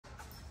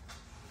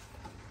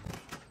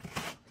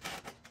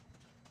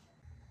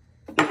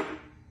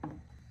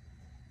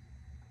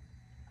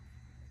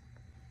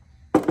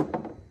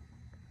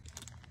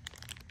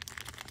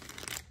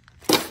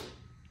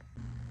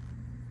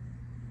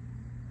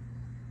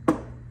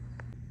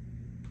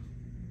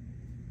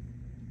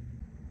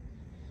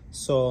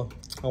So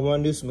I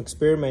want to do some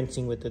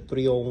experimenting with the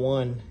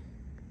 301.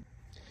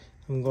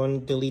 I'm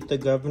going to delete the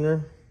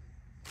governor,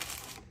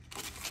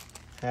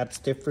 add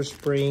stiffer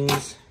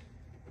springs,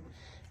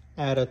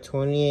 add a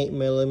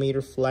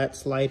 28mm flat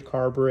slide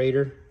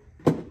carburetor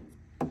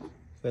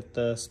with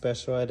the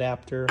special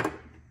adapter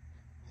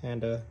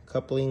and a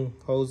coupling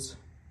hose.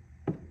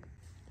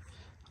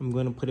 I'm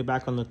going to put it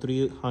back on the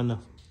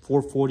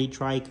 440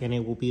 trike, and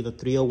it will be the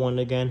 301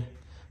 again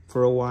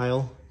for a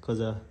while,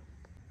 because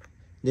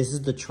this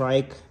is the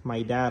trike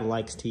my dad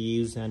likes to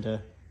use,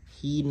 and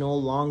he no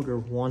longer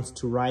wants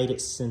to ride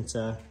it since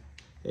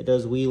it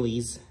does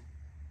wheelies.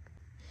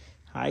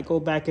 I go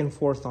back and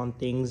forth on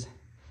things.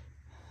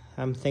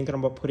 I'm thinking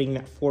about putting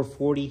that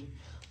 440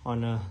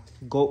 on a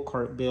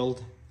go-kart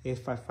build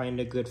if I find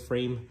a good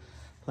frame,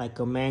 like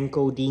a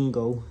Manco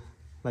Dingo,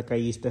 like I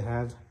used to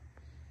have.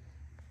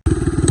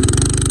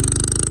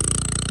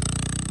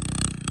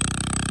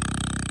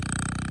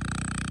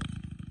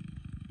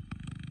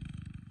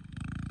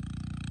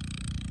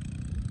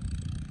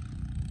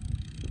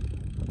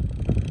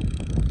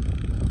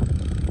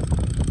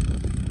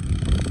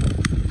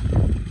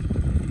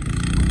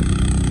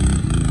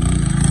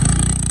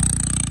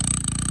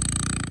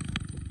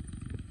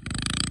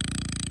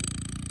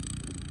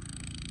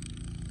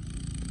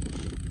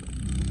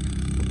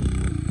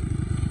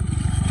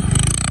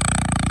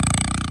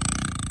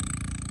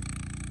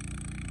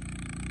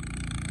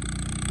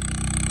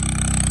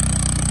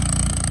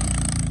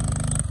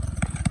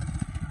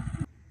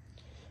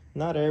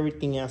 Not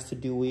everything has to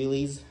do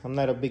wheelies. I'm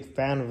not a big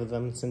fan of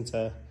them since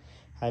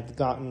I've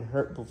gotten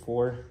hurt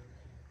before.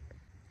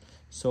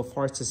 So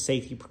far it's a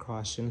safety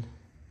precaution.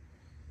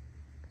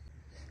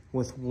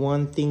 With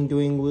one thing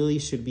doing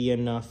wheelies should be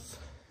enough.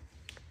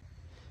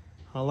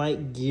 I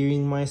like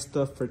gearing my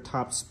stuff for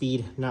top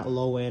speed, not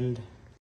low end.